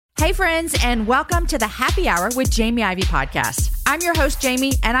Hey friends, and welcome to the Happy Hour with Jamie Ivey podcast. I'm your host,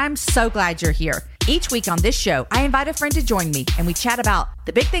 Jamie, and I'm so glad you're here. Each week on this show, I invite a friend to join me, and we chat about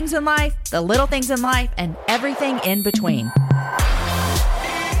the big things in life, the little things in life, and everything in between.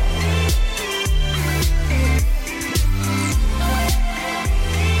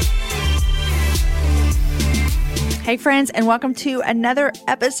 Hey friends, and welcome to another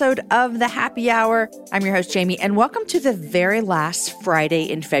episode of the Happy Hour. I'm your host, Jamie, and welcome to the very last Friday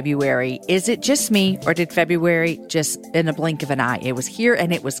in February. Is it just me, or did February just in a blink of an eye? It was here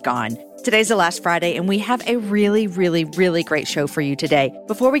and it was gone. Today's the last Friday, and we have a really great show for you today.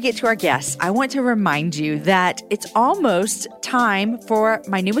 Before we get to our guests, I want to remind you that it's almost time for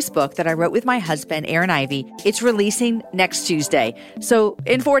my newest book that I wrote with my husband, Aaron Ivey. It's releasing next Tuesday. So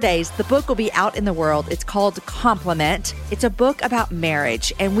in 4 days, the book will be out in the world. It's called Complement. It's a book about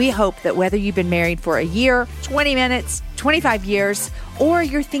marriage, and we hope that whether you've been married for a year, 20 minutes, 25 years, or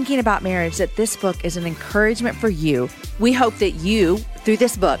you're thinking about marriage, that this book is an encouragement for you. We hope that you, through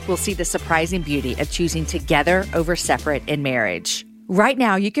this book, will see the surprising beauty of choosing together over separate in marriage. Right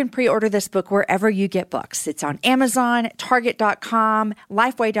now, you can pre-order this book wherever you get books. It's on Amazon, Target.com,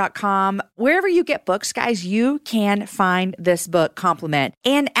 Lifeway.com. Wherever you get books, guys, you can find this book, Complement.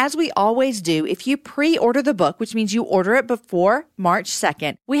 And as we always do, if you pre-order the book, which means you order it before March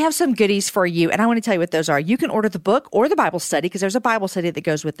 2nd, we have some goodies for you. And I want to tell you what those are. You can order the book or the Bible study, because there's a Bible study that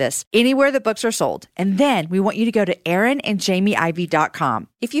goes with this, anywhere that books are sold. And then we want you to go to AaronandJamieIvey.com.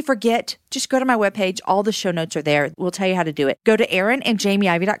 If you forget, just go to my webpage. All the show notes are there. We'll tell you how to do it. Go to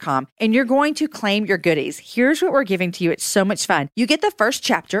AaronandJamieIvey.com, and you're going to claim your goodies. Here's what we're giving to you. It's so much fun. You get the first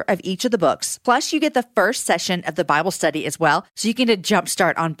chapter of each of the books, plus you get the first session of the Bible study as well, so you can get a jump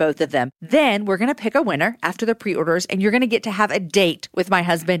start on both of them. Then we're going to pick a winner after the pre-orders, and you're going to get to have a date with my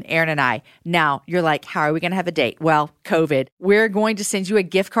husband, Aaron, and I. Now, you're like, how are we going to have a date? Well, COVID. We're going to send you a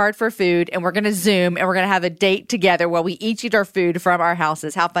gift card for food, and we're going to Zoom, and we're going to have a date together while we each eat our food from our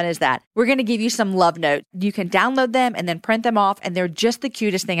houses. How fun is that? We're going to give you some love notes. You can download them and then print them off, and they're just the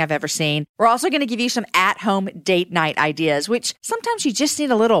cutest thing I've ever seen. We're also going to give you some at-home date night ideas, which sometimes you just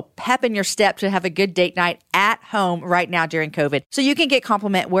need a little pep in your step to have a good date night at home right now during COVID. So you can get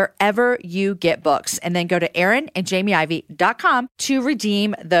Complement wherever you get books, and then go to AaronandJamieIvey.com to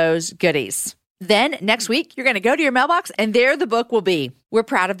redeem those goodies. Then next week, you're going to go to your mailbox, and there the book will be. We're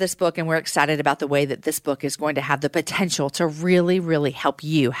proud of this book, and we're excited about the way that this book is going to have the potential to really help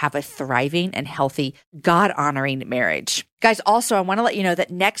you have a thriving and healthy, God-honoring marriage. Guys, also, I want to let you know that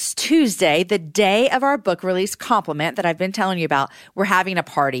next Tuesday, the day of our book release, Complement, that I've been telling you about, we're having a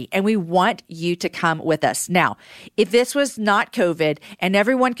party, and we want you to come with us. Now, if this was not COVID and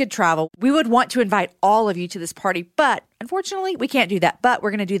everyone could travel, we would want to invite all of you to this party, but unfortunately, we can't do that. But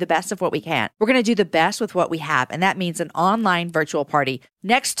we're going to do the best of what we can. We're going to do the best with what we have, and that means an online virtual party.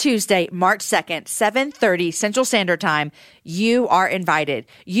 Next Tuesday, March 2nd, 7:30 Central Standard Time, you are invited.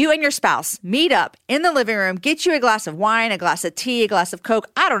 You and your spouse meet up in the living room, get you a glass of wine, a glass of tea, a glass of Coke,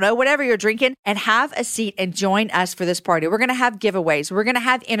 I don't know, whatever you're drinking, and have a seat and join us for this party. We're going to have giveaways. We're going to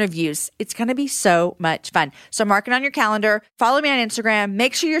have interviews. It's going to be so much fun. So mark it on your calendar. Follow me on Instagram.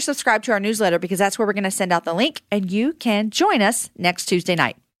 Make sure you're subscribed to our newsletter, because that's where we're going to send out the link, and you can join us next Tuesday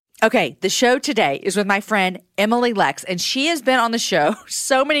night. Okay, the show today is with my friend Emily Lex, and she has been on the show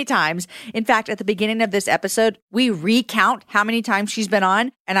so many times. In fact, at the beginning of this episode, we recount how many times she's been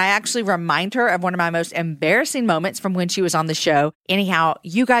on, and I actually remind her of one of my most embarrassing moments from when she was on the show. Anyhow,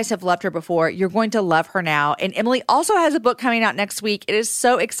 you guys have loved her before. You're going to love her now. And Emily also has a book coming out next week. It is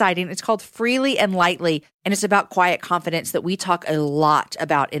so exciting. It's called Freely and Lightly, and it's about quiet confidence that we talk a lot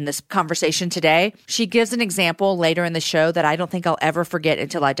about in this conversation today. She gives an example later in the show that I don't think I'll ever forget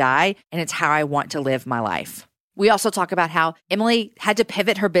until I die, and it's how I want to live my life. We also talk about how Emily had to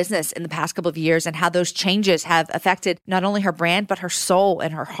pivot her business in the past couple of years, and how those changes have affected not only her brand, but her soul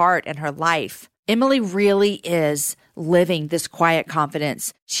and her heart and her life. Emily really is living this quiet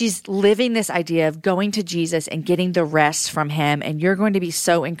confidence. She's living this idea of going to Jesus and getting the rest from him. And you're going to be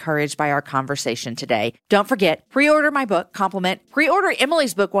so encouraged by our conversation today. Don't forget, pre-order my book, Complement. Pre-order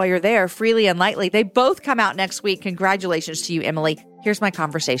Emily's book while you're there, Freely and Lightly. They both come out next week. Congratulations to you, Emily. Here's my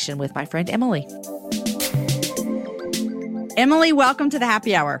conversation with my friend Emily. Emily, welcome to the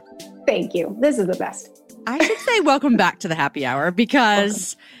Happy Hour. Thank you. This is the best. I should say welcome back to the Happy Hour,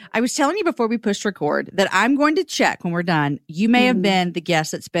 because I was telling you before we pushed record that I'm going to check when we're done. You may have been the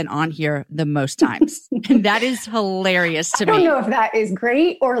guest that's been on here the most times. And that is hilarious to me. I don't know if that is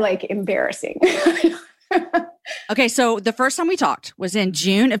great or like embarrassing. Okay, so the first time we talked was in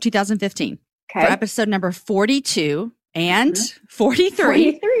June of 2015 for episode number 42. and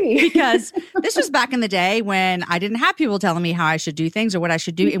 43. 43. Because this was back in the day when I didn't have people telling me how I should do things or what I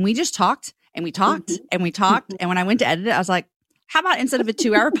should do. And we just talked and we talked and we talked. And when I went to edit it, I was like, how about instead of a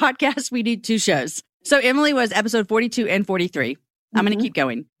 2-hour podcast, we do 2 shows? So Emily was episode 42 and 43. I'm going to keep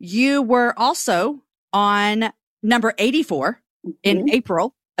going. You were also on number 84 in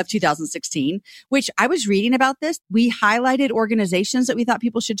April of 2016, which I was reading about this. We highlighted organizations that we thought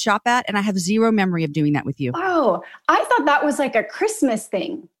people should shop at, and I have zero memory of doing that with you. Oh, I thought that was like a Christmas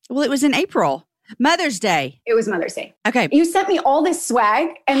thing. Well, it was in April. Mother's Day. It was Mother's Day. Okay. You sent me all this swag,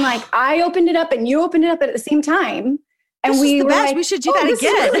 and like I opened it up and you opened it up at the same time. And this we is the were best. like, We should do that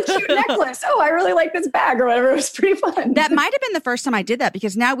again. This is a really cute necklace. Oh, I really like this bag or whatever. It was pretty fun. That might have been the first time I did that,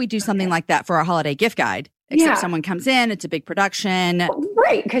 because now we do something like that for our holiday gift guide. Except someone comes in, it's a big production.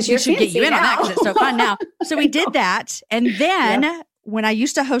 Right, because you should get you in on that because it's so fun now. So we did that. And then when I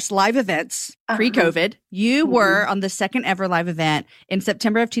used to host live events pre-COVID, you were on the second ever live event in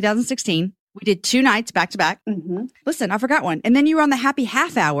September of 2016. We did 2 nights back to back. Listen, I forgot one. And then you were on the Happy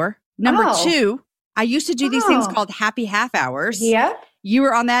Half Hour, number 2. I used to do these things called Happy Half Hours. Yep. You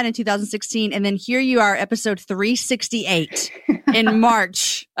were on that in 2016. And then here you are, episode 368 in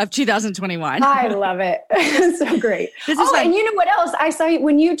March of 2021. I love it. So great. This is and you know what else? I saw you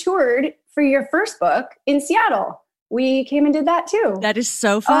when you toured for your first book in Seattle. We came and did that too. That is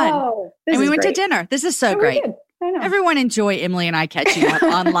so fun. Oh, and we went to dinner. This is so great. I know. Everyone enjoy Emily and I catching up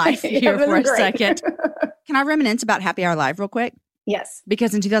on life here for a second. Can I reminisce about Happy Hour Live real quick? Yes.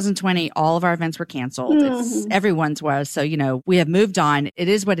 Because in 2020, all of our events were canceled. Everyone's was. So, we have moved on. It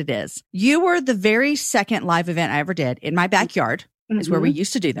is what it is. You were the very second live event I ever did in my backyard. Is where we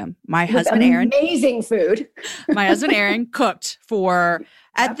used to do them. My husband, Aaron. Amazing food. My husband, Aaron, cooked for,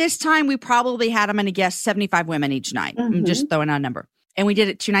 at this time, we probably had, I'm going to guess, 75 women each night. I'm just throwing out a number. And we did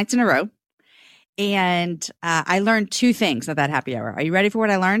it 2 nights in a row. And I learned 2 things at that happy hour. Are you ready for what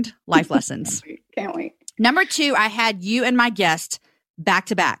I learned? Life lessons. Can't wait. Number 2, I had you and my guest back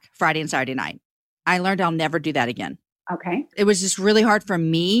to back Friday and Saturday night. I learned I'll never do that again. Okay. It was just really hard for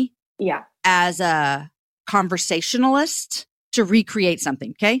me as a conversationalist to recreate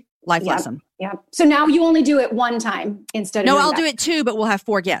something. Okay. Life lesson. Yeah. So now you only do it 1 time instead of No, I'll do it 2, but we'll have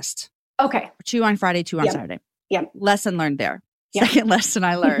 4 guests. Okay. 2 on Friday, 2 on Saturday. Yep. Lesson learned there. Second lesson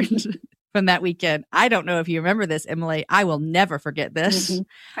I learned from that weekend. I don't know if you remember this, Emily. I will never forget this.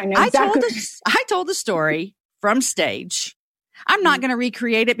 I know exactly. I told the story from stage. I'm not going to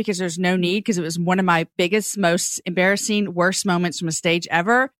recreate it because there's no need, because it was one of my biggest, most embarrassing, worst moments from a stage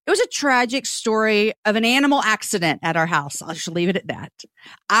ever. It was a tragic story of an animal accident at our house. I'll just leave it at that.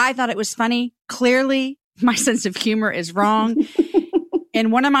 I thought it was funny. Clearly, my sense of humor is wrong.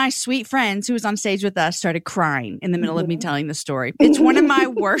 And one of my sweet friends who was on stage with us started crying in the middle of me telling the story. It's one of my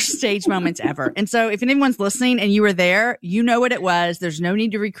worst stage moments ever. And so if anyone's listening and you were there, you know what it was. There's no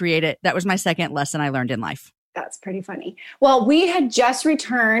need to recreate it. That was my second lesson I learned in life. That's pretty funny. Well, we had just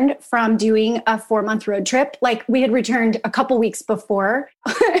returned from doing a 4-month road trip. Like we had returned a couple weeks before.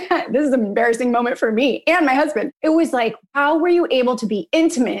 This is an embarrassing moment for me and my husband. It was like, how were you able to be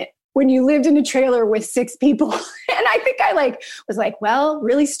intimate when you lived in a trailer with 6 people? And I think I was like, well,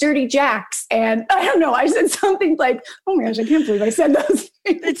 really sturdy jacks. And I don't know, I said something like, oh my gosh, I can't believe I said those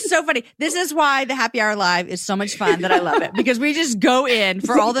things. It's so funny. This is why the Happy Hour Live is so much fun that I love it, because we just go in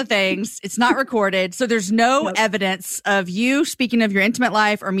for all the things. It's not recorded. So there's no evidence of you speaking of your intimate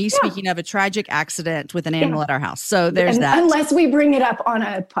life or me speaking of a tragic accident with an animal at our house. So there's that. Unless we bring it up on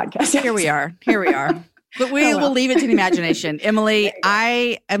a podcast. Here we are. But we will leave it to the imagination. Emily,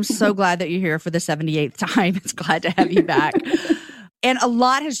 I am so glad that you're here for the 78th time. It's glad to have you back. And a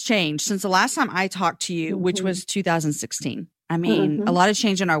lot has changed since the last time I talked to you, which was 2016. I mean, a lot has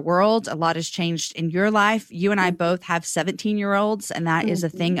changed in our world. A lot has changed in your life. You and I both have 17-year-olds, and that is a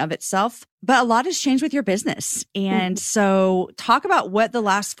thing of itself. But a lot has changed with your business. And so talk about what the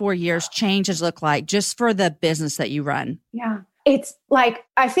last 4 years change has looked like just for the business that you run. Yeah. It's like,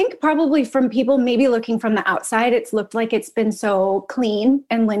 I think probably from people maybe looking from the outside, it's looked like it's been so clean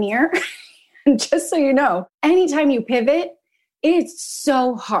and linear. And just so you know, anytime you pivot, it's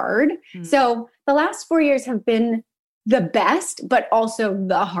so hard. So the last 4 years have been the best, but also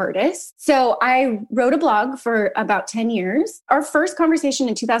the hardest. So I wrote a blog for about 10 years. Our first conversation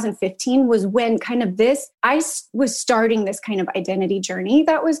in 2015 was when kind of I was starting this kind of identity journey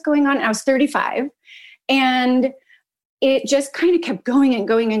that was going on. I was 35, and it just kind of kept going and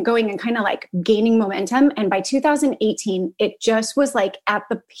going and going and kind of like gaining momentum. And by 2018, it just was like at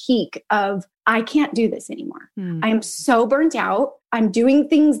the peak of, I can't do this anymore. I am so burnt out. I'm doing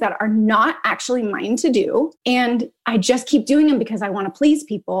things that are not actually mine to do. And I just keep doing them because I want to please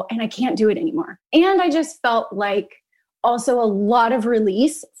people, and I can't do it anymore. And I just felt like also a lot of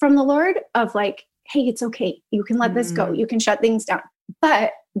release from the Lord of like, hey, it's okay. You can let this go. You can shut things down.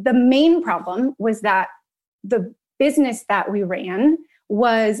 But the main problem was that the business that we ran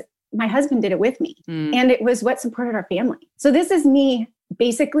was my husband did it with me. And it was what supported our family. So this is me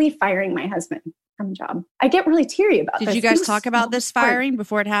basically firing my husband from a job. I get really teary about this. Did you guys talk about this firing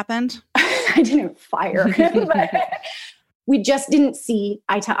before it happened? I didn't fire him, but we just didn't see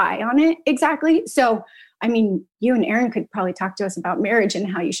eye to eye on it exactly. So, I mean, you and Aaron could probably talk to us about marriage and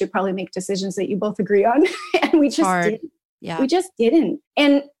how you should probably make decisions that you both agree on. And we just didn't. Yeah. We just didn't.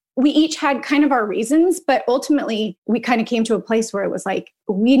 And we each had kind of our reasons, but ultimately we kind of came to a place where it was like,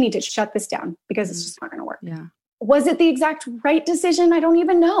 we need to shut this down because it's just not going to work. Yeah. Was it the exact right decision? I don't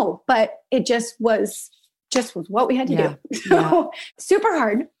even know, but it just was what we had to do. So super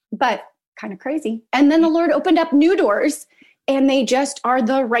hard, but kind of crazy. And then the Lord opened up new doors and they just are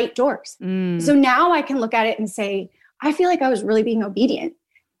the right doors. So now I can look at it and say, I feel like I was really being obedient.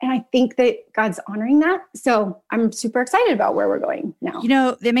 And I think that God's honoring that. So I'm super excited about where we're going now. You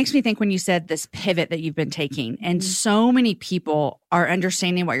know, it makes me think when you said this pivot that you've been taking, and so many people are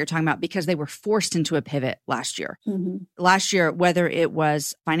understanding what you're talking about because they were forced into a pivot last year. Last year, whether it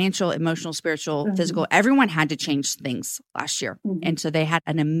was financial, emotional, spiritual, physical, everyone had to change things last year. And so they had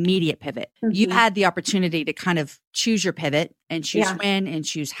an immediate pivot. You had the opportunity to kind of choose your pivot and choose when and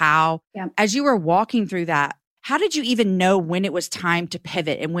choose how. As you were walking through that, how did you even know when it was time to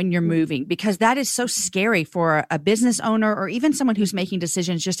pivot and when you're moving? Because that is so scary for a business owner or even someone who's making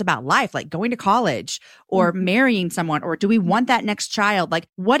decisions just about life, like going to college or marrying someone, or do we want that next child? Like,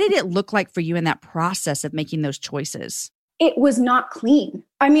 what did it look like for you in that process of making those choices? It was not clean.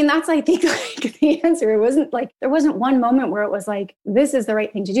 I mean, that's, I think, like the answer. It wasn't like, there wasn't one moment where it was like, this is the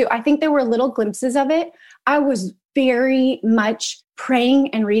right thing to do. I think there were little glimpses of it. I was very much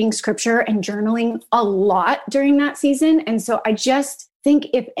praying and reading scripture and journaling a lot during that season. And so I just think,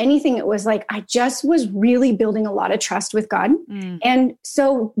 if anything, it was like, I just was really building a lot of trust with God. And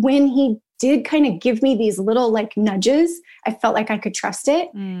so when he did kind of give me these little like nudges, I felt like I could trust it,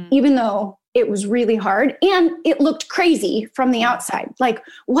 even though it was really hard and it looked crazy from the outside. Like,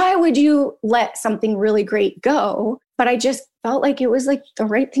 why would you let something really great go? But I just felt like it was like the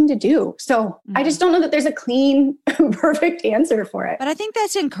right thing to do. So I just don't know that there's a clean, perfect answer for it. But I think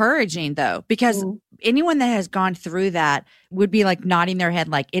that's encouraging though, because anyone that has gone through that would be like nodding their head,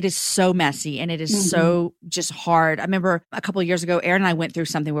 like it is so messy and it is so just hard. I remember a couple of years ago, Aaron and I went through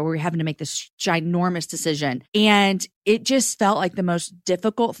something where we were having to make this ginormous decision, and it just felt like the most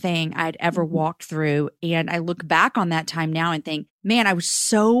difficult thing I'd ever walked through. And I look back on that time now and think, man, I was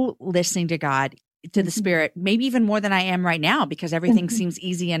so listening to God, to the Spirit, maybe even more than I am right now, because everything seems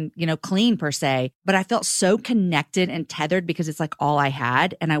easy and, you know, clean per se. But I felt so connected and tethered because it's like all I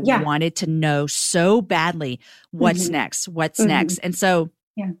had. And I wanted to know so badly what's next. And so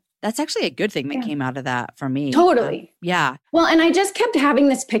that's actually a good thing that came out of that for me. Totally. Well, and I just kept having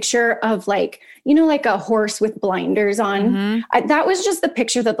this picture of like, you know, like a horse with blinders on. That was just the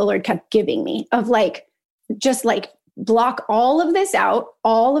picture that the Lord kept giving me of like, just like, block all of this out,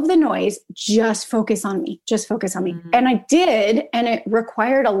 all of the noise, just focus on me, And I did, and it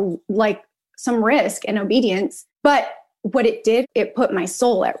required some risk and obedience, but what it did, it put my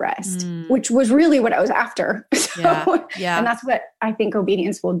soul at rest, which was really what I was after. And that's what I think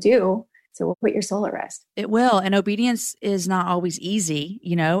obedience will do. So we'll put your soul at rest. It will. And obedience is not always easy,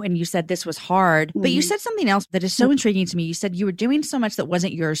 you know, and you said this was hard, but you said something else that is so intriguing to me. You said you were doing so much that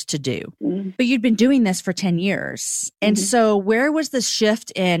wasn't yours to do, but you'd been doing this for 10 years. And so where was the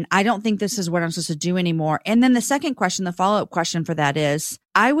shift in, I don't think this is what I'm supposed to do anymore? And then the second question, the follow-up question for that is,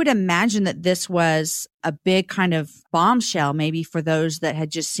 I would imagine that this was a big kind of bombshell, maybe for those that had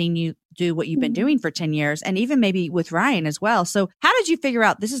just seen you do what you've been doing for 10 years, and even maybe with Ryan as well. So how did you figure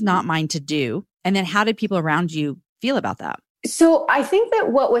out this is not mine to do? And then how did people around you feel about that? So I think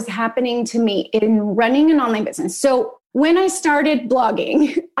that what was happening to me in running an online business. So when I started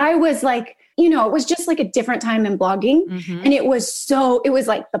blogging, I was like, you know, it was just like a different time in blogging. And it was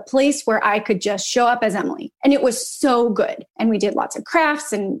like the place where I could just show up as Emily. And it was so good. And we did lots of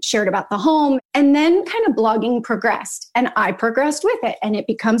crafts and shared about the home. And then kind of blogging progressed, and I progressed with it, and it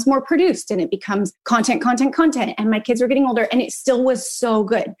becomes more produced, and it becomes content. And my kids were getting older, and it still was so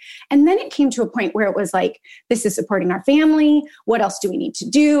good. And then it came to a point where it was like, this is supporting our family. What else do we need to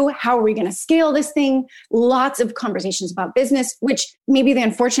do? How are we going to scale this thing? Lots of conversations about business, which maybe the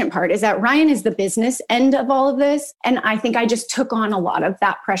unfortunate part is that Ryan is the business end of all of this. And I think I just took on a lot of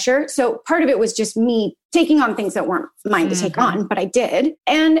that pressure. So part of it was just me taking on things that weren't mine to take on, but I did.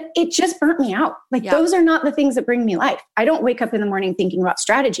 And it just burnt me out. Like those are not the things that bring me life. I don't wake up in the morning thinking about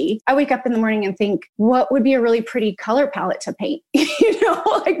strategy. I wake up in the morning and think, what would be a really pretty color palette to paint?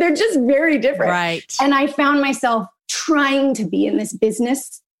 Like they're just very different. Right. And I found myself trying to be in this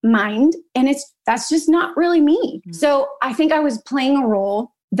business mind, and that's just not really me. So I think I was playing a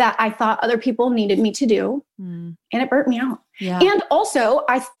role that I thought other people needed me to do, and it burnt me out. Yeah. And also,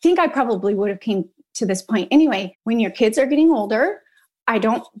 I think I probably would have came to this point anyway. When your kids are getting older, I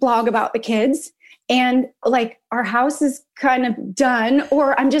don't blog about the kids, and like our house is kind of done,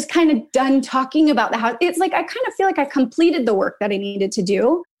 or I'm just kind of done talking about the house. It's like I kind of feel like I completed the work that I needed to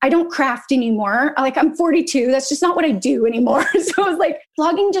do. I don't craft anymore. Like I'm 42. That's just not what I do anymore. So it was like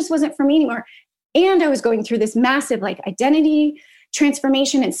blogging just wasn't for me anymore. And I was going through this massive like identity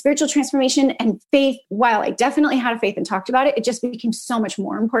transformation and spiritual transformation and faith. While I definitely had a faith and talked about it, it just became so much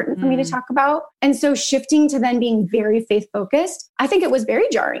more important for me to talk about. And so shifting to then being very faith focused, I think it was very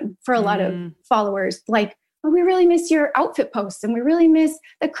jarring for a lot of followers. Like, oh, we really miss your outfit posts and we really miss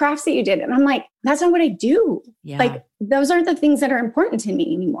the crafts that you did. And I'm like, that's not what I do. Yeah. Like those aren't the things that are important to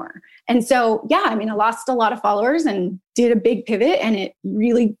me anymore. And so, yeah, I mean, I lost a lot of followers and did a big pivot, and it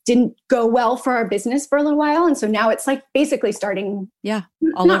really didn't go well for our business for a little while. And so now it's like basically starting. Yeah.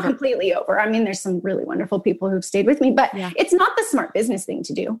 Not completely over. I mean, there's some really wonderful people who've stayed with me, but it's not the smart business thing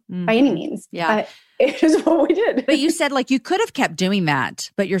to do by any means. Yeah. But it is what we did. But you said like you could have kept doing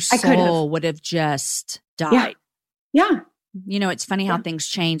that, but your soul would have just died. Yeah. You know, it's funny how things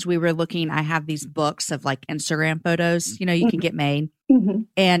change. I have these books of like Instagram photos, you can get made.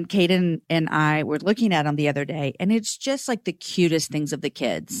 And Kaden and I were looking at them the other day, and it's just like the cutest things of the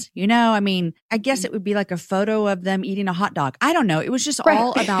kids. I mean, I guess it would be like a photo of them eating a hot dog. I don't know. It was just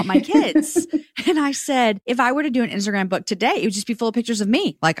all about my kids. And I said, if I were to do an Instagram book today, it would just be full of pictures of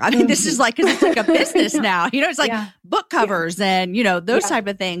me. Like, I mean, this is like, cause it's like a business now, it's like book covers and, those type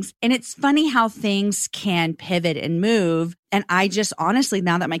of things. And it's funny how things can pivot and move. And I just honestly,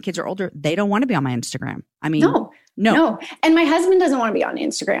 now that my kids are older, they don't want to be on my Instagram. I mean, no. And my husband doesn't want to be on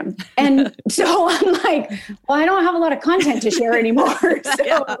Instagram. And so I'm like, well, I don't have a lot of content to share anymore.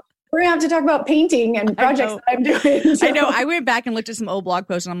 So we're going to have to talk about painting and projects that I'm doing. So. I know. I went back and looked at some old blog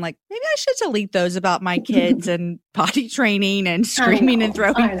posts and I'm like, maybe I should delete those about my kids and potty training and screaming and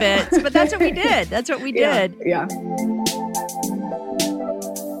throwing fits. But that's what we did. That's what we did. Yeah.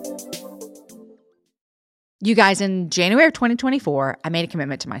 You guys, in January of 2024, I made a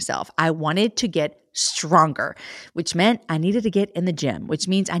commitment to myself. I wanted to get stronger, which meant I needed to get in the gym, which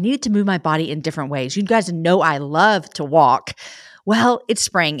means I needed to move my body in different ways. You guys know I love to walk. Well, it's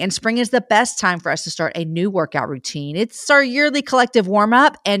spring, and spring is the best time for us to start a new workout routine. It's our yearly collective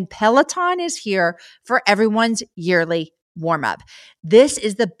warm-up, and Peloton is here for everyone's yearly warm-up. This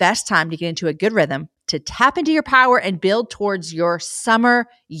is the best time to get into a good rhythm, to tap into your power and build towards your summer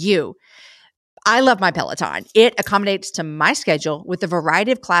you. I love my Peloton. It accommodates to my schedule with a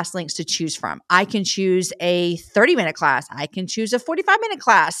variety of class links to choose from. I can choose a 30-minute class. I can choose a 45-minute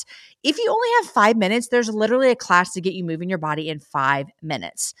class. If you only have 5 minutes, there's literally a class to get you moving your body in 5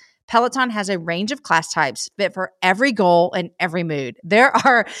 minutes. Peloton has a range of class types fit for every goal and every mood. There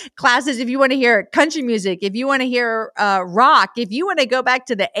are classes if you want to hear country music, if you want to hear rock, if you want to go back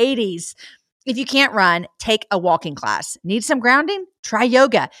to the 80s. If you can't run, take a walking class. Need some grounding? Try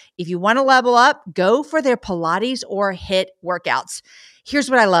yoga. If you want to level up, go for their Pilates or HIIT workouts.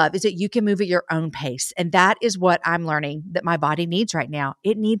 Here's what I love is that you can move at your own pace. And that is what I'm learning that my body needs right now.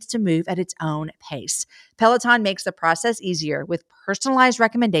 It needs to move at its own pace. Peloton makes the process easier with personalized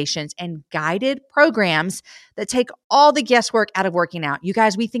recommendations and guided programs that take all the guesswork out of working out. You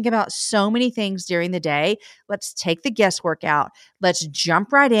guys, we think about so many things during the day. Let's take the guesswork out. Let's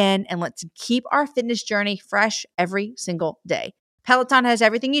jump right in and let's keep our fitness journey fresh every single day. Peloton has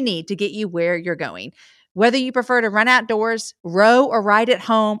everything you need to get you where you're going. Whether you prefer to run outdoors, row or ride at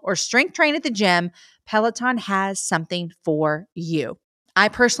home, or strength train at the gym, Peloton has something for you. I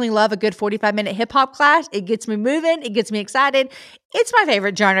personally love a good 45-minute hip hop class. It gets me moving. It gets me excited. It's my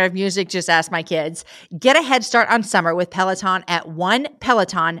favorite genre of music. Just ask my kids. Get a head start on summer with Peloton at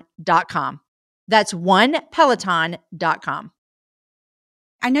onepeloton.com. That's onepeloton.com.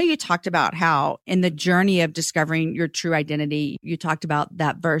 I know you talked about how in the journey of discovering your true identity, you talked about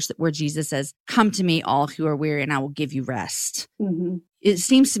that verse where Jesus says, "Come to me, all who are weary, and I will give you rest." Mm-hmm. It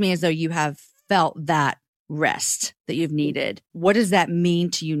seems to me as though you have felt that rest that you've needed. What does that mean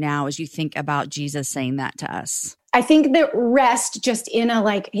to you now as you think about Jesus saying that to us? I think that rest just in a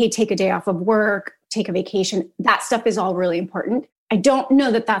like, hey, take a day off of work, take a vacation, that stuff is all really important. I don't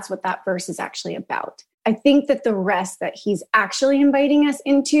know that that's what that verse is actually about. I think that the rest that he's actually inviting us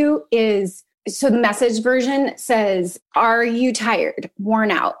into is So the Message version says, are you tired, worn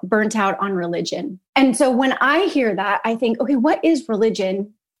out, burnt out on religion? And so when I hear that, I think, okay, what is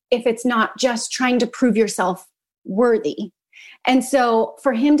religion if it's not just trying to prove yourself worthy? And so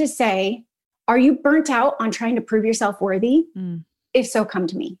for him to say, are you burnt out on trying to prove yourself worthy? If so, come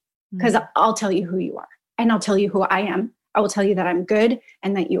to me, because I'll tell you who you are and I'll tell you who I am. I will tell you that I'm good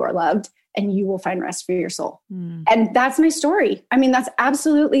and that you are loved and you will find rest for your soul. And that's my story. I mean, that's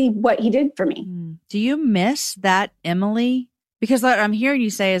absolutely what he did for me. Do you miss that, Emily? Because what I'm hearing you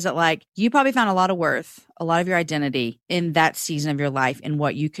say is that like, you probably found a lot of worth, a lot of your identity in that season of your life and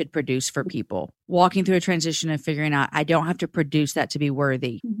what you could produce for people. Walking through a transition and figuring out, I don't have to produce that to be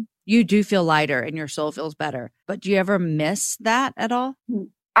worthy. You do feel lighter and your soul feels better. But do you ever miss that at all?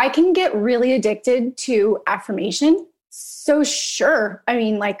 I can get really addicted to affirmation. So sure. I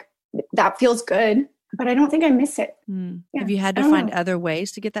mean, like that feels good, but I don't think I miss it. Yeah, have you had to find other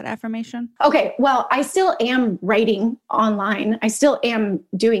ways to get that affirmation? Okay. Well, I still am writing online. I still am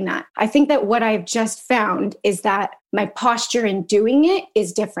doing that. I think that what I've just found is that my posture in doing it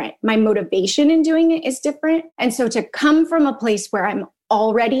is different. My motivation in doing it is different. And so to come from a place where I'm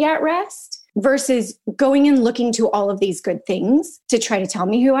already at rest versus going and looking to all of these good things to try to tell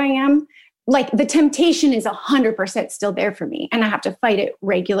me who I am, like the temptation is 100% still there for me and I have to fight it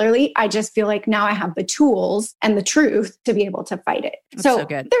regularly. I just feel like now I have the tools and the truth to be able to fight it. So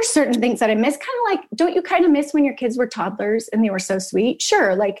there's certain things that I miss, kind of like, don't you kind of miss when your kids were toddlers and they were so sweet?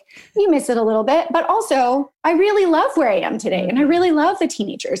 Sure. Like you miss it a little bit, but also I really love where I am today and I really love the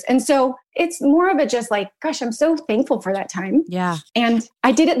teenagers. And so it's more of a just like, gosh, I'm so thankful for that time. Yeah. And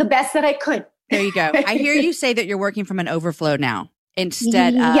I did it the best that I could. There you go. I hear you say that you're working from an overflow now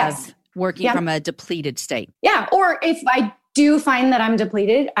instead of working from a depleted state. Yeah. Or if I do find that I'm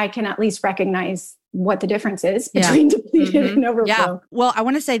depleted, I can at least recognize what the difference is between depleted and overflow. Yeah. Well, I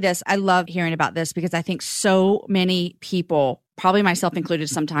want to say this. I love hearing about this because I think so many people, probably myself included,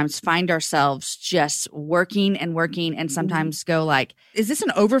 sometimes find ourselves just working and sometimes go like, is this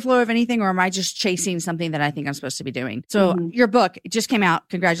an overflow of anything or am I just chasing something that I think I'm supposed to be doing? So your book just came out.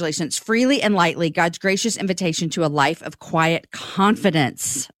 Congratulations. Freely and Lightly, God's Gracious Invitation to a Life of Quiet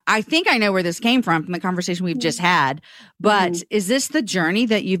Confidence. I think I know where this came from the conversation we've just had, but is this the journey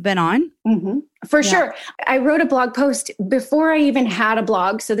that you've been on? For sure. I wrote a blog post before I even had a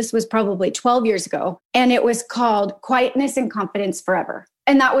blog. So this was probably 12 years ago. And it was called Quietness and Confidence Forever.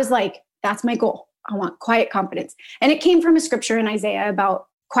 And that was like, that's my goal. I want quiet confidence. And it came from a scripture in Isaiah about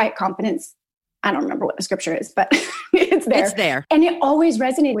quiet confidence. I don't remember what the scripture is, but it's there. It's there. And it always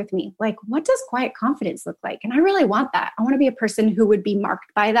resonated with me. Like, what does quiet confidence look like? And I really want that. I want to be a person who would be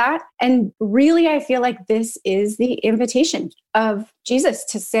marked by that. And really, I feel like this is the invitation of Jesus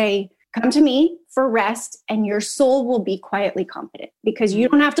to say, come to me for rest and your soul will be quietly confident because you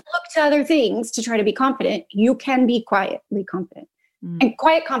don't have to look to other things to try to be confident. You can be quietly confident. And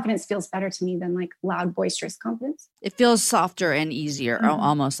quiet confidence feels better to me than like loud, boisterous confidence. It feels softer and easier,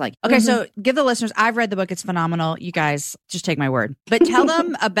 almost like. Okay, so give the listeners, I've read the book. It's phenomenal. You guys, just take my word. But tell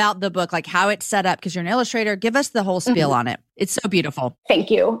them about the book, like how it's set up, because you're an illustrator. Give us the whole spiel on it. It's so beautiful.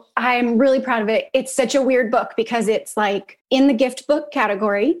 Thank you. I'm really proud of it. It's such a weird book because it's like in the gift book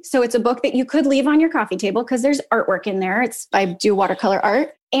category. So it's a book that you could leave on your coffee table because there's artwork in there. I do watercolor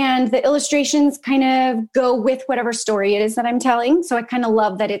art. And the illustrations kind of go with whatever story it is that I'm telling. So I kind of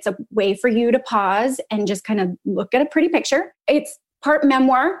love that it's a way for you to pause and just kind of look at a pretty picture. It's part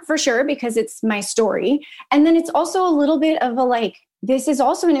memoir for sure, because it's my story. And then it's also a little bit of a like, this is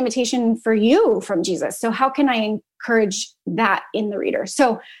also an invitation for you from Jesus. So how can I encourage that in the reader?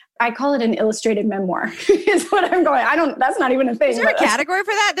 So I call it an illustrated memoir is what I'm going. That's not even a thing. Is there a category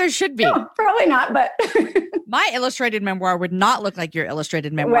for that? There should be. No, probably not, but. My illustrated memoir would not look like your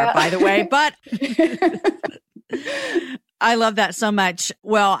illustrated memoir, by the way, but I love that so much.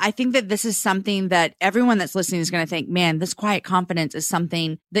 Well, I think that this is something that everyone that's listening is going to think, man, this quiet confidence is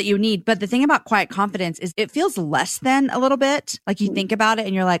something that you need. But the thing about quiet confidence is it feels less than a little bit. Like you think about it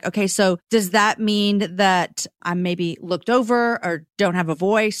and you're like, okay, so does that mean that I'm maybe looked over or don't have a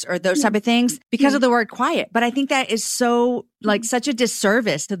voice or those type of things because of the word quiet? But I think that is so like such a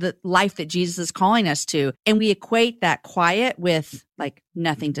disservice to the life that Jesus is calling us to. And we equate that quiet with like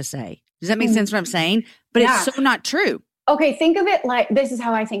nothing to say. Does that make sense what I'm saying? But it's so not true. Okay, think of it like, this is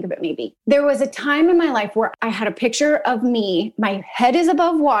how I think of it maybe. There was a time in my life where I had a picture of me, my head is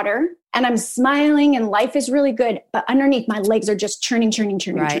above water and I'm smiling and life is really good, but underneath my legs are just churning.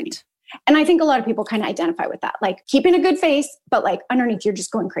 And I think a lot of people kind of identify with that, like keeping a good face, but like underneath you're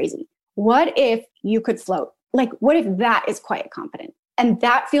just going crazy. What if you could float? Like, what if that is quiet confident? And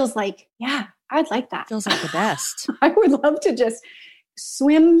that feels like, yeah, I'd like that. Feels like the best. I would love to just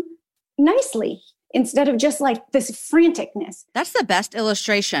swim nicely instead of just like this franticness. That's the best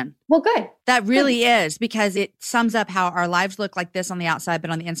illustration. Well, good. That really is, because it sums up how our lives look like this on the outside, but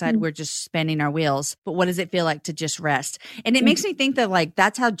on the inside, we're just spinning our wheels. But what does it feel like to just rest? And it makes me think that like,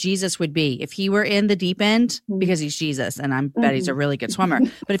 that's how Jesus would be. If he were in the deep end, because he's Jesus and I bet he's a really good swimmer.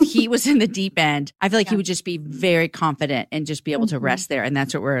 But if he was in the deep end, I feel like he would just be very confident and just be able to rest there. And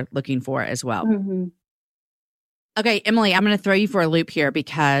that's what we're looking for as well. Okay, Emily, I'm going to throw you for a loop here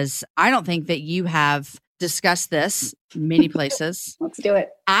because I don't think that you have discussed this many places. Let's do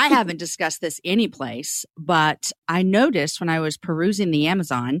it. I haven't discussed this any place, but I noticed when I was perusing the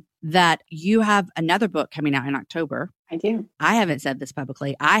Amazon that you have another book coming out in October. I do. I haven't said this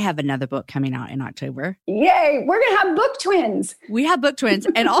publicly. I have another book coming out in October. Yay. We're going to have book twins. We have book twins.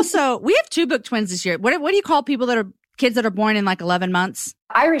 And also, we have 2 book twins this year. What do you call people that are kids that are born in like 11 months?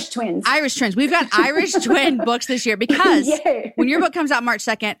 Irish twins. Irish twins. We've got Irish twin books this year because when your book comes out March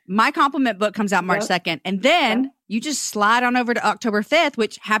 2nd, my compliment book comes out March 2nd. And then you just slide on over to October 5th,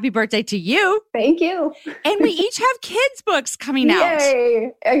 which happy birthday to you. Thank you. And we each have kids' books coming out.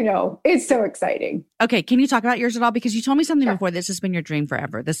 Yay. I know. It's so exciting. Okay. Can you talk about yours at all? Because you told me something before. This has been your dream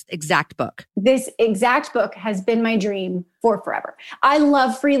forever. This exact book. This exact book has been my dream for forever. I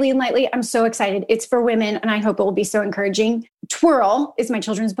love Freely and Lightly. I'm so excited. It's for women and I hope it will be so encouraging. Twirl is my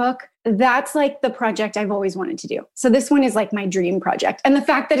children's book. That's like the project I've always wanted to do. So this one is like my dream project. And the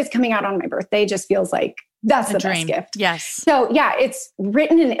fact that it's coming out on my birthday just feels like that's the best gift. Yes. So yeah, it's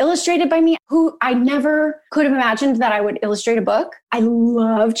written and illustrated by me, who I never could have imagined that I would illustrate a book. I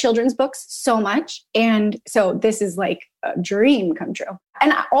love children's books so much. And so this is like a dream come true.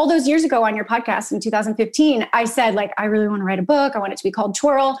 And all those years ago on your podcast in 2015, I said like, I really want to write a book. I want it to be called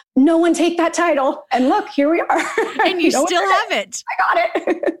Twirl. No one take that title. And look, here we are. And you still have it. I got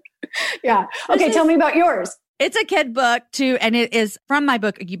it. Yeah. Okay. Tell me about yours. It's a kid book too. And it is from my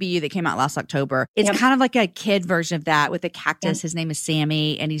book, UBU, that came out last October. It's kind of like a kid version of that with a cactus. His name is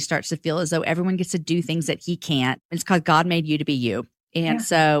Sammy. And he starts to feel as though everyone gets to do things that he can't. It's called God Made You to Be You. And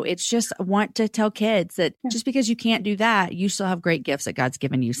so it's just, I want to tell kids that just because you can't do that, you still have great gifts that God's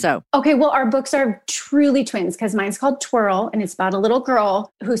given you. So, okay, well, our books are truly twins because mine's called Twirl and it's about a little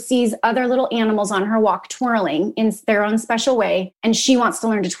girl who sees other little animals on her walk twirling in their own special way. And she wants to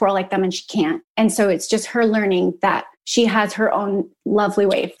learn to twirl like them and she can't. And so it's just her learning that she has her own lovely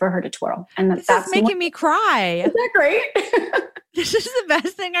way for her to twirl. And that's making me cry. Isn't that great? This is the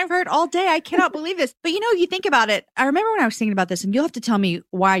best thing I've heard all day. I cannot believe this. But you know, you think about it. I remember when I was thinking about this, and you'll have to tell me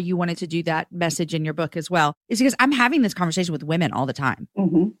why you wanted to do that message in your book as well, is because I'm having this conversation with women all the time.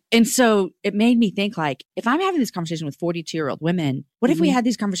 And so it made me think like, if I'm having this conversation with 42-year-old women, what if we had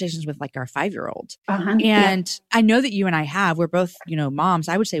these conversations with like our 5-year-old? And I know that you and I we're both, you know, moms.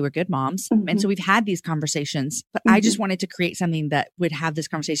 I would say we're good moms. And so we've had these conversations, but I just wanted to create something that would have this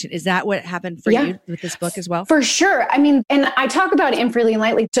conversation. Is that what happened for you with this book as well? For sure. I mean, and I talk about it in Freely and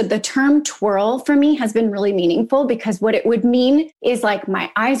Lightly. So the term twirl for me has been really meaningful because what it would mean is like my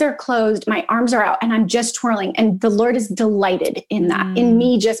eyes are closed, my arms are out, and I'm just twirling. And the Lord is delighted in that, in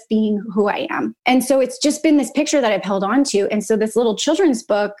me just being who I am. And so it's just been this picture that I've held on to. And so this little children's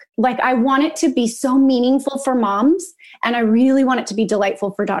book, like I want it to be so meaningful for moms. And I really want it to be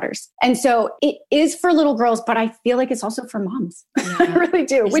delightful for daughters. And so it is for little girls, but I feel like it's also for moms. I really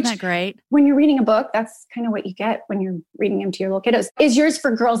do. Isn't that great? When you're reading a book, that's kind of what you get when you're reading them to your little kiddos. Is yours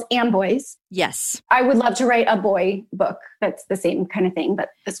for girls and boys? Yes. I would love to write a boy book that's the same kind of thing, but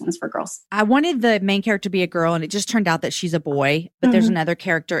this one's for girls. I wanted the main character to be a girl, and it just turned out that she's a boy, but there's another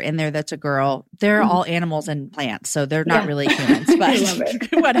character in there that's a girl. They're all animals and plants, so they're not really humans, but I love it.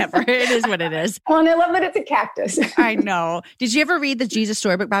 Whatever. It is what it is. Well, and I love that it's a cactus. I know. Did you ever read the Jesus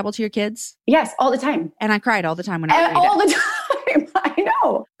Storybook Bible to your kids? Yes, all the time. And I cried all the time when I read it. All the time. I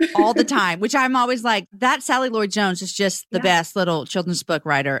know. All the time, which I'm always like, that Sally Lloyd-Jones is just the best little children's book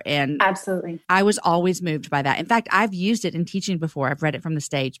writer. And absolutely, I was always moved by that. In fact, I've used it in teaching before. I've read it from the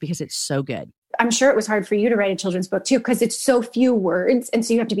stage because it's so good. I'm sure it was hard for you to write a children's book too, because it's so few words. And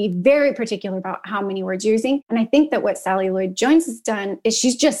so you have to be very particular about how many words you're using. And I think that what Sally Lloyd-Jones has done is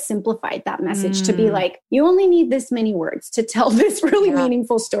she's just simplified that message to be like, you only need this many words to tell this really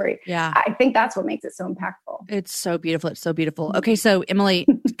meaningful story. Yeah. I think that's what makes it so impactful. It's so beautiful. It's so beautiful. Okay. So Emily,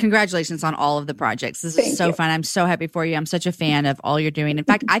 congratulations on all of the projects. This is so fun. I'm so happy for you. I'm such a fan of all you're doing. In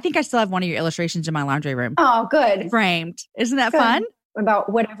fact, I think I still have one of your illustrations in my laundry room. Oh, good. Framed. Isn't that fun?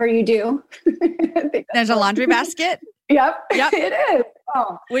 About whatever you do. There's a laundry basket. Yep. It is.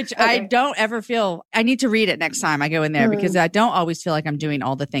 Oh, which I don't ever feel, I need to read it next time I go in there because I don't always feel like I'm doing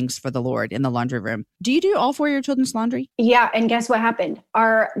all the things for the Lord in the laundry room. Do you do all 4 of your children's laundry? Yeah. And guess what happened?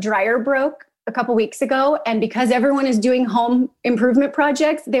 Our dryer broke a couple weeks ago. And because everyone is doing home improvement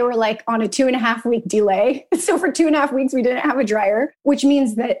projects, they were like on a 2.5 week delay. So for 2.5 weeks, we didn't have a dryer, which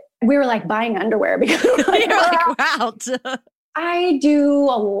means that we were like buying underwear because You're like, wow. I do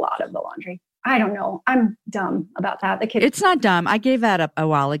a lot of the laundry. I don't know. I'm dumb about that. The kids. It's not dumb. I gave that up a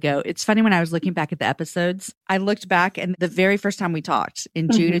while ago. It's funny when I was looking back at the episodes, I looked back and the very first time we talked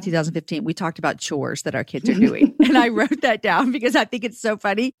in June of 2015, we talked about chores that our kids are doing. And I wrote that down because I think it's so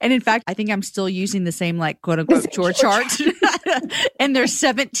funny. And in fact, I think I'm still using the same like quote unquote chore chart. And they're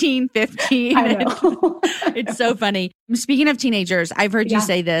 17, 15. I know. It's so funny. Speaking of teenagers, I've heard you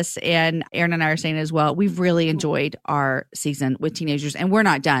say this and Aaron and I are saying it as well. We've really enjoyed our season with teenagers and we're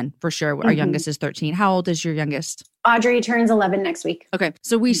not done for sure. Our youngest is 13. How old is your youngest? Audrey turns 11 next week. Okay.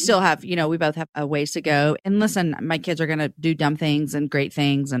 So we still have, we both have a ways to go. And listen, my kids are going to do dumb things and great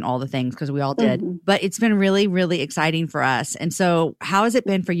things and all the things because we all did. But it's been really, really exciting for us. And so how has it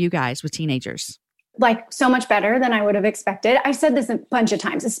been for you guys with teenagers? Like so much better than I would have expected. I've said this a bunch of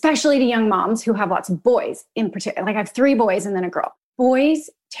times, especially to young moms who have lots of boys in particular. Like I have 3 boys and then a girl. Boys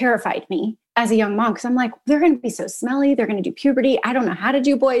terrified me as a young mom because I'm like, they're going to be so smelly. They're going to do puberty. I don't know how to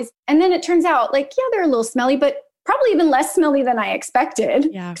do boys. And then it turns out like, yeah, they're a little smelly, but probably even less smelly than I expected,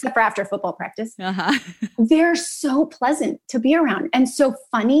 except for after football practice. They're so pleasant to be around and so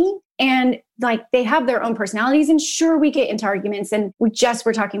funny. And like they have their own personalities. And sure, we get into arguments. And we just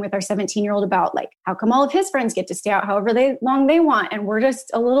were talking with our 17-year-old about like, how come all of his friends get to stay out however long they want? And we're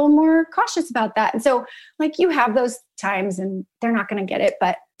just a little more cautious about that. And so like you have those times and they're not going to get it,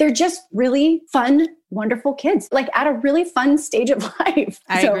 but they're just really fun, wonderful kids, like at a really fun stage of life.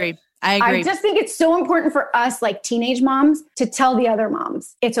 I agree. I just think it's so important for us, like teenage moms, to tell the other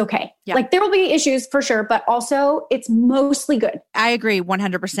moms it's okay. Yeah. Like there will be issues for sure, but also it's mostly good. I agree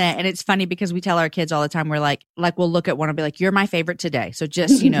 100%. And it's funny because we tell our kids all the time, we're like we'll look at one and be like, you're my favorite today. So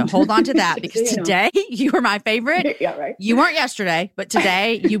just, hold on to that because today you were my favorite. Yeah, right. You weren't yesterday, but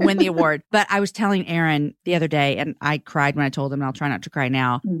today you win the award. But I was telling Aaron the other day, and I cried when I told him, and I'll try not to cry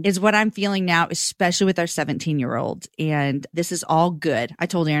now, is what I'm feeling now, especially with our 17-year-old. And this is all good. I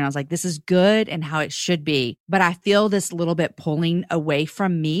told Aaron, I was like, this is good and how it should be. But I feel this little bit pulling away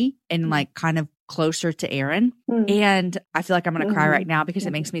from me and like kind of closer to Aaron. And I feel like I'm going to cry right now because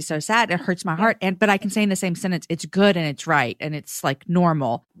it makes me so sad. It hurts my heart. But I can say in the same sentence, it's good and it's right and it's like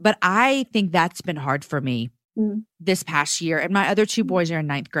normal. But I think that's been hard for me this past year. And my other 2 boys are in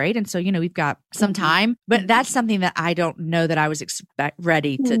 9th grade. And so, we've got some time, but that's something that I don't know that I was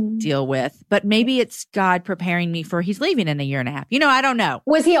ready to deal with. But maybe it's God preparing me for he's leaving in a year and a half. I don't know.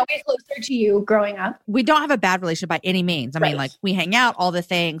 Was he always closer to you growing up? We don't have a bad relationship by any means. I mean, like we hang out, all the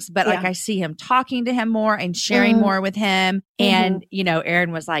things, but like I see him talking to him more and sharing more with him. And,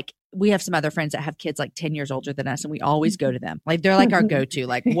 Aaron was like, we have some other friends that have kids like 10 years older than us and we always go to them. Like they're like our go-to,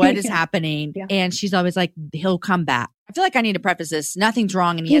 like what is happening? And she's always like, he'll come back. I feel like I need to preface this. Nothing's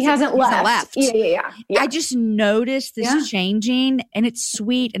wrong and he hasn't left. Yeah. I just noticed this changing and it's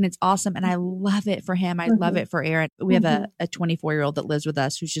sweet and it's awesome. And I love it for him. I love it for Aaron. We have a 24-year-old that lives with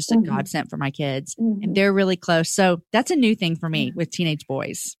us who's just a godsend for my kids and they're really close. So that's a new thing for me with teenage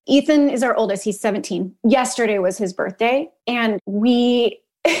boys. Ethan is our oldest. He's 17. Yesterday was his birthday and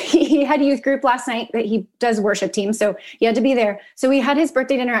he had youth group last night that he does worship team. So he had to be there. So we had his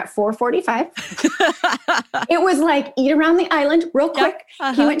birthday dinner at 4:45. It was like eat around the island real quick.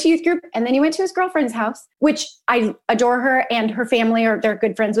 He went to youth group and then he went to his girlfriend's house, which I adore her and her family they're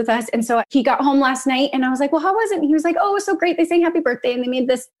good friends with us. And so he got home last night and I was like, well, how was it? And he was like, oh, it was so great. They sang happy birthday and they made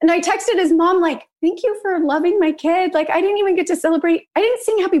this. And I texted his mom like, thank you for loving my kid. Like I didn't even get to celebrate. I didn't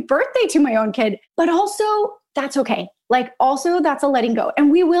sing happy birthday to my own kid, but also that's okay. Like also that's a letting go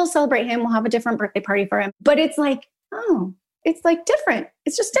and we will celebrate him. We'll have a different birthday party for him, but it's like, oh, it's like different.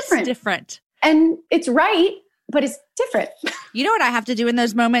 It's just different. It's different. And it's right, but it's different. You know what I have to do in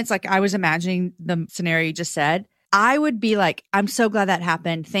those moments? Like I was imagining the scenario you just said. I would be like, I'm so glad that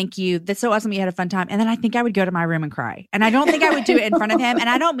happened. Thank you. That's so awesome. You had a fun time. And then I think I would go to my room and cry. And I don't think I would do it in front of him. And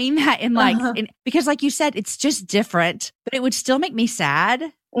I don't mean that in like, because like you said, it's just different, but it would still make me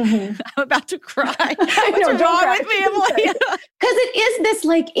sad. I'm about to cry. What's wrong with me, Emily? Because it is this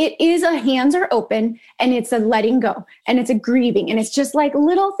like, it is a hands are open and it's a letting go and it's a grieving. And it's just like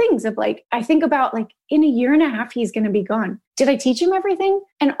little things of like, I think about like in a year and a half, he's going to be gone. did I teach him everything?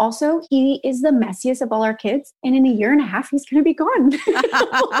 And also, he is the messiest of all our kids. And in a year and a half, he's going to be gone. So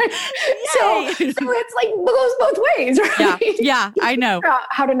it's like goes both ways, right? Yeah, I know.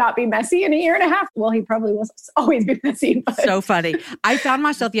 How to not be messy in a year and a half. Well, he probably will always be messy. But. So funny. I found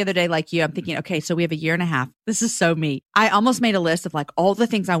myself the other day like you. I'm thinking, okay, so we have a year and a half. This is so me. I almost made a list of like all the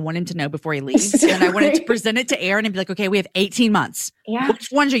things I want him to know before he leaves. And I wanted to present it to Aaron and be like, okay, we have 18 months. Yeah. Which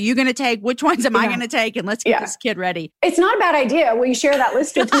ones are you going to take? Which ones am I going to take? And let's get this kid ready. It's not a bad idea. Will you share that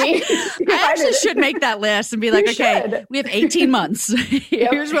list with me? I actually should make that list and be like, okay, we have 18 months.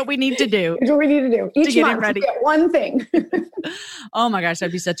 Here's what we need to do. Here's what we need to do. Each month, ready. Get one thing. Oh my gosh,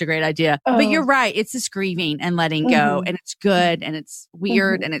 that'd be such a great idea. But you're right. It's this grieving and letting go, and it's good and it's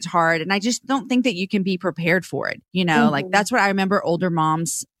weird and it's hard. And I just don't think that you can be prepared for it. You know, like that's what I remember older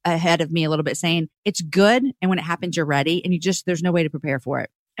moms ahead of me a little bit saying, it's good. And when it happens, you're ready. And there's no way to prepare for it.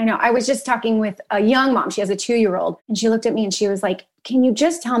 I know. I was just talking with a young mom. She has a 2-year-old and she looked at me and she was like, can you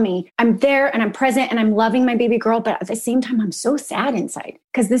just tell me I'm there and I'm present and I'm loving my baby girl, but at the same time, I'm so sad inside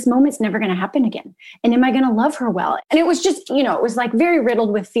because this moment's never going to happen again. And am I going to love her well? And it was just, it was like very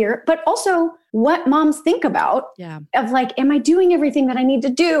riddled with fear, but also what moms think about of like, am I doing everything that I need to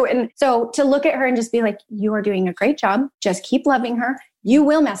do? And so to look at her and just be like, you are doing a great job. Just keep loving her. You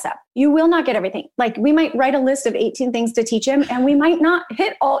will mess up. You will not get everything. Like we might write a list of 18 things to teach him and we might not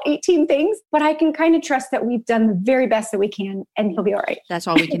hit all 18 things, but I can kind of trust that we've done the very best that we can and he'll be all right. That's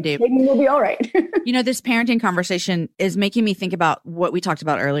all we can do. We'll be all right. This parenting conversation is making me think about what we talked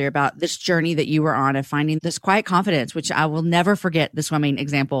about earlier about this journey that you were on of finding this quiet confidence, which I will never forget the swimming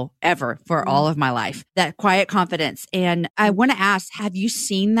example ever for all of my life, that quiet confidence. And I want to ask, have you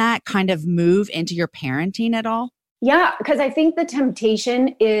seen that kind of move into your parenting at all? Yeah, because I think the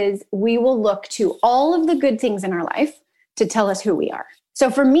temptation is we will look to all of the good things in our life to tell us who we are. So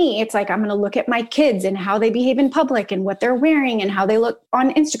for me, it's like, I'm going to look at my kids and how they behave in public and what they're wearing and how they look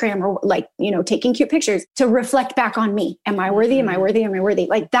on Instagram or like, taking cute pictures to reflect back on me. Am I worthy? Am I worthy? Am I worthy?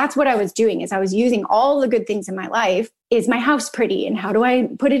 Like, that's what I was doing is I was using all the good things in my life. Is my house pretty? And how do I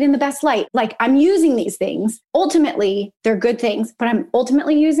put it in the best light? Like I'm using these things. Ultimately, they're good things, but I'm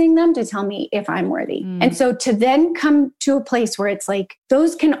ultimately using them to tell me if I'm worthy. And so to then come to a place where it's like,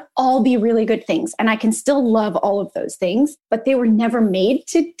 those can all be really good things. And I can still love all of those things, but they were never made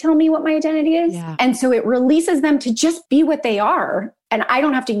to tell me what my identity is. Yeah. And so it releases them to just be what they are. And I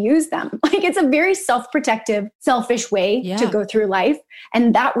don't have to use them. Like it's a very self-protective, selfish way to go through life.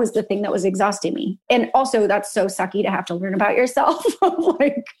 And that was the thing that was exhausting me. And also that's so sucky to have to learn about yourself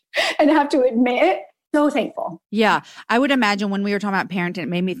and have to admit. So thankful. Yeah. I would imagine when we were talking about parenting, it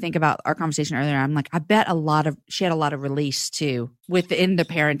made me think about our conversation earlier. I'm like, I bet she had a lot of release too within the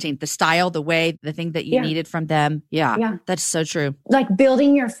parenting, the style, the way, the thing that you needed from them. Yeah. That's so true. Like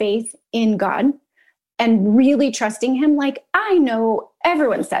building your faith in God and really trusting him. Like I know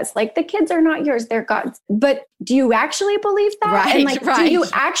everyone says like the kids are not yours, they're God's. But do you actually believe that? Right, and like, do you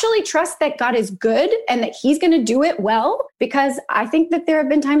actually trust that God is good and that he's going to do it well? Because I think that there have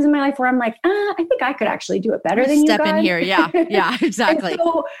been times in my life where I'm like, I think I could actually do it better than you, God. Step in here. Yeah, exactly.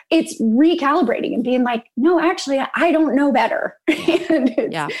 So it's recalibrating and being like, no, actually, I don't know better.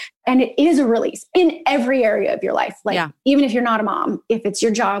 And it is a release in every area of your life. Like even if you're not a mom, if it's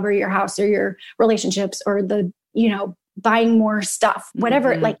your job or your house or your relationships or the, buying more stuff,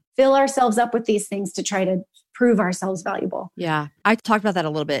 whatever, like fill ourselves up with these things to try to prove ourselves valuable. Yeah. I talked about that a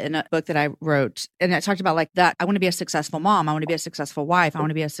little bit in a book that I wrote. And I talked about like that. I want to be a successful mom. I want to be a successful wife. I want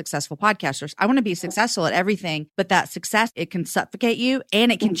to be a successful podcaster. I want to be successful at everything. But that success, it can suffocate you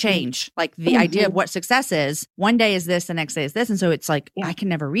and it can change. Like the idea of what success is, one day is this, the next day is this. And so it's like, I can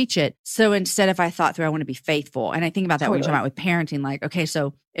never reach it. So instead, if I thought through, I want to be faithful. And I think about that when you're talking about with parenting, like, okay,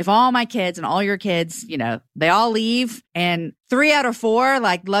 so if all my kids and all your kids, they all leave and 3 out of 4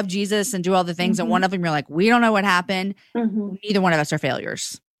 like love Jesus and do all the things. And one of them, you're like, we don't know what happened. Neither one of us are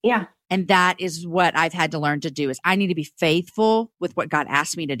failures. Yeah. And that is what I've had to learn to do is I need to be faithful with what God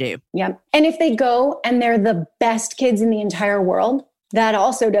asked me to do. Yeah. And if they go and they're the best kids in the entire world, that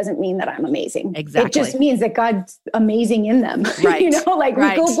also doesn't mean that I'm amazing. Exactly. It just means that God's amazing in them. Right.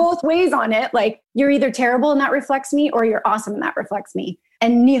 We go both ways on it. Like you're either terrible and that reflects me or you're awesome and that reflects me.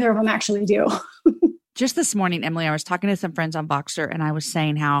 And neither of them actually do. Just this morning, Emily, I was talking to some friends on Voxer and I was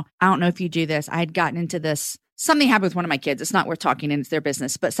saying how, I don't know if you do this. I had gotten into this. Something happened with one of my kids. It's not worth talking and it's their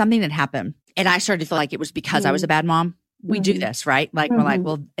business, but something had happened. And I started to feel like it was because I was a bad mom. we do this, right? Like we're like,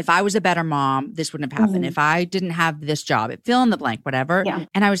 well, if I was a better mom, this wouldn't have happened. If I didn't have this job, fill in the blank, whatever. Yeah.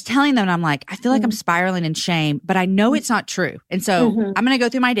 And I was telling them, and I'm like, I feel like I'm spiraling in shame, but I know it's not true. And so I'm going to go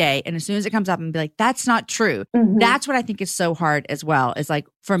through my day. And as soon as it comes up and be like, that's not true. That's what I think is so hard as well. Is like,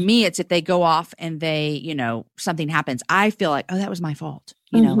 for me, it's if they go off and they, you know, something happens, I feel like, oh, that was my fault.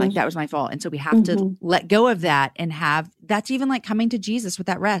 You know, like that was my fault. And so we have to let go of that and that's even like coming to Jesus with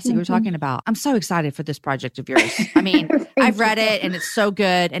that rest that you were talking about. I'm so excited for this project of yours. I mean, I've read it and it's so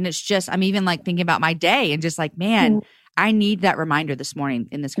good. And it's just, I'm even like thinking about my day and just like, man, I need that reminder this morning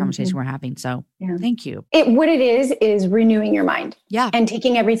in this conversation we're having. So thank you. What it is renewing your mind. Yeah. And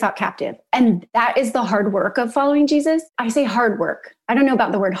taking every thought captive. And that is the hard work of following Jesus. I say hard work. I don't know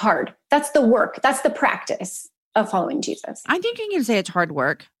about the word hard. That's the work. That's the practice of following Jesus. I think you can say it's hard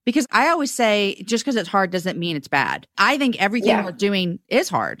work because I always say just because it's hard doesn't mean it's bad. I think everything we're doing is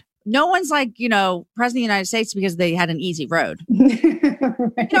hard. No one's like, you know, president of the United States because they had an easy road. Right. You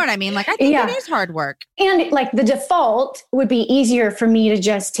know what I mean? Like, I think it is hard work. And like the default would be easier for me to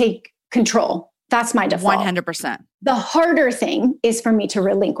just take control. That's my default. 100%. The harder thing is for me to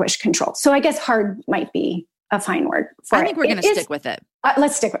relinquish control. So I guess hard might be a fine word for it. I think we're going to stick with it.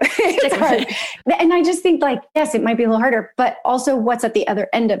 Let's stick with it. It's hard. And I just think like, yes, it might be a little harder, but also what's at the other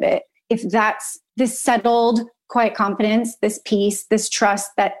end of it? If that's this settled, quiet confidence, this peace, this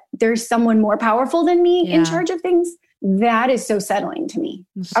trust that there's someone more powerful than me in charge of things, that is so settling to me.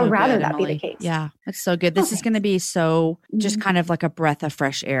 So I'd rather good, that Emily. be the case. Yeah, that's so good. This is going to be so just kind of like a breath of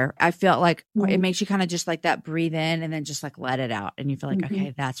fresh air. I felt like it makes you kind of just like that breathe in and then just like let it out. And you feel like,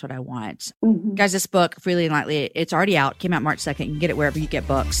 okay, that's what I want. Guys, this book, Freely and Lightly, it's already out. Came out March 2nd. You can get it wherever you get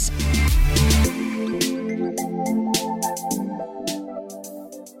books.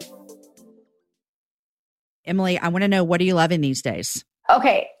 Emily, I want to know, what are you loving these days?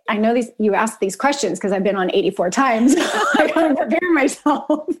 Okay, I know you asked these questions because I've been on 84 times. I gotta prepare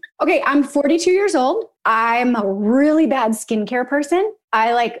myself. Okay, I'm 42 years old. I'm a really bad skincare person.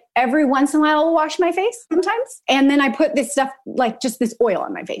 I like every once in a while I'll wash my face sometimes. And then I put this stuff, like just this oil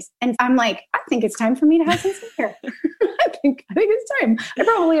on my face. And I'm like, I think it's time for me to have some skincare. I think it's time. I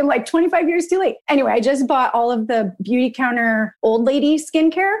probably am like 25 years too late. Anyway, I just bought all of the Beauty Counter old lady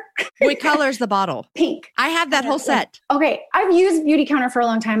skincare. What color is the bottle? Pink. I have that whole set. Okay. I've used Beauty Counter for a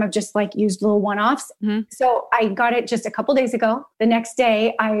long time. I've just like used little one-offs. So I got it just a couple days ago. The next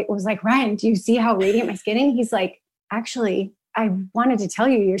day I was like, Ryan, do you see how radiant my skin is? He's like, actually, I wanted to tell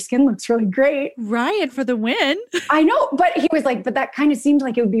you your skin looks really great. Ryan for the win. I know, but he was like, but that kind of seemed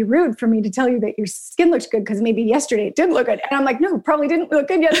like it would be rude for me to tell you that your skin looks good because maybe yesterday it didn't look good. And I'm like, no, probably didn't look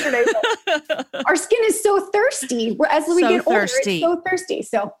good yesterday. Our skin is so thirsty. As we get older, it's so thirsty.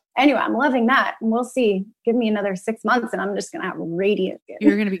 So anyway, I'm loving that. And we'll see. Give me another 6 months and I'm just going to have radiant skin.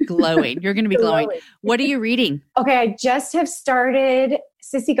 You're going to be glowing. You're going to be glowing. What are you reading? Okay, I just have started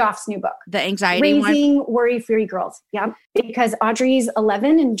Sissy Goff's new book. The anxiety Raising Worry-Free Girls. Yeah. Because Audrey's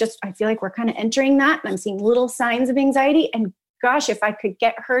 11 and just, I feel like we're kind of entering that. And I'm seeing little signs of anxiety. And gosh, if I could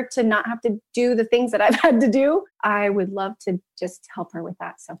get her to not have to do the things that I've had to do, I would love to just help her with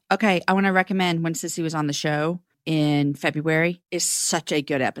that. So, okay. I want to recommend When Sissy Was on the Show in February is such a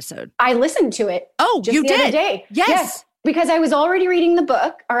good episode. I listened to it. Oh, just you the did? Other day. Yes. Because I was already reading the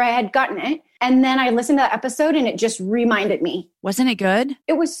book or I had gotten it. And then I listened to that episode and it just reminded me. Wasn't it good?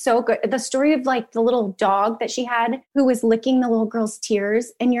 It was so good. The story of like the little dog that she had who was licking the little girl's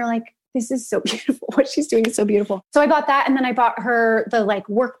tears. And you're like, this is so beautiful. What she's doing is so beautiful. So I bought that. And then I bought her the like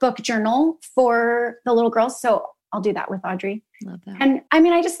workbook journal for the little girls. So I'll do that with Audrey. Love that. And I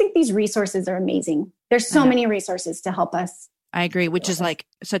mean, I just think these resources are amazing. There's so many resources to help us. I agree, which is like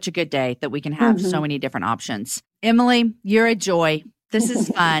such a good day that we can have so many different options. Emily, you're a joy. This is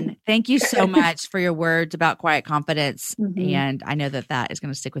fun. Thank you so much for your words about quiet confidence. And I know that that is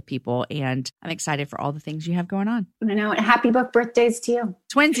going to stick with people. And I'm excited for all the things you have going on. I know. And happy book birthdays to you.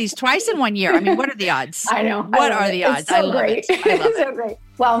 Twinsies twice in 1 year. I mean, what are the odds? I know. What are the odds? It's so great. It's so great.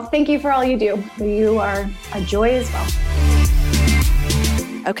 Well, thank you for all you do. You are a joy as well.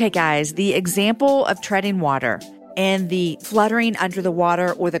 Okay, guys, the example of treading water and the fluttering under the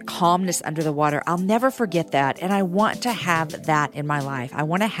water or the calmness under the water, I'll never forget that. And I want to have that in my life. I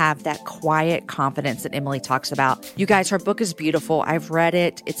want to have that quiet confidence that Emily talks about. You guys, her book is beautiful. I've read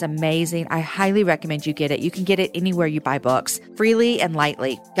it. It's amazing. I highly recommend you get it. You can get it anywhere you buy books. Freely and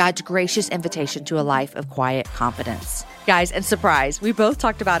Lightly, God's gracious invitation to a life of quiet confidence. Guys, and surprise, we both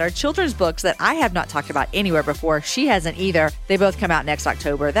talked about our children's books that I have not talked about anywhere before. She hasn't either. They both come out next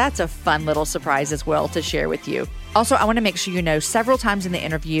October. That's a fun little surprise as well to share with you. Also, I want to make sure you know, several times in the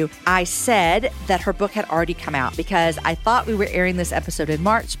interview, I said that her book had already come out because I thought we were airing this episode in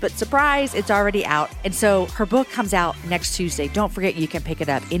March, but surprise, it's already out. And so her book comes out next Tuesday. Don't forget you can pick it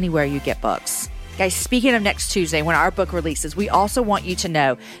up anywhere you get books. Guys, speaking of next Tuesday, when our book releases, we also want you to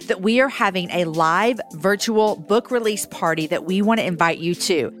know that we are having a live virtual book release party that we want to invite you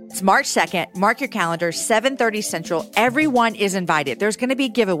to. It's March 2nd. Mark your calendar, 7:30 Central. Everyone is invited. There's going to be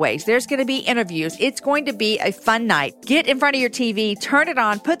giveaways. There's going to be interviews. It's going to be a fun night. Get in front of your TV, turn it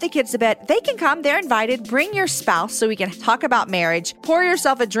on, put the kids to bed. They can come. They're invited. Bring your spouse so we can talk about marriage. Pour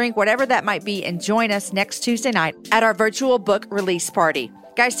yourself a drink, whatever that might be, and join us next Tuesday night at our virtual book release party.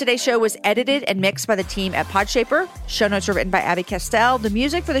 Guys, today's show was edited and mixed by the team at Podshaper. Show notes are written by Abby Castell. The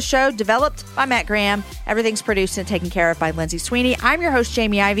music for the show developed by Matt Graham. Everything's produced and taken care of by Lindsay Sweeney. I'm your host,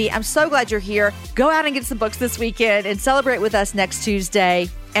 Jamie Ivey. I'm so glad you're here. Go out and get some books this weekend and celebrate with us next Tuesday.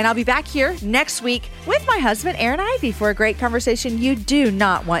 And I'll be back here next week with my husband, Aaron Ivey, for a great conversation you do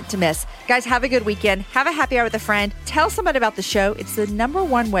not want to miss. Guys, have a good weekend. Have a happy hour with a friend. Tell someone about the show. It's the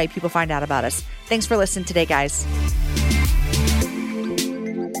 #1 way people find out about us. Thanks for listening today, guys.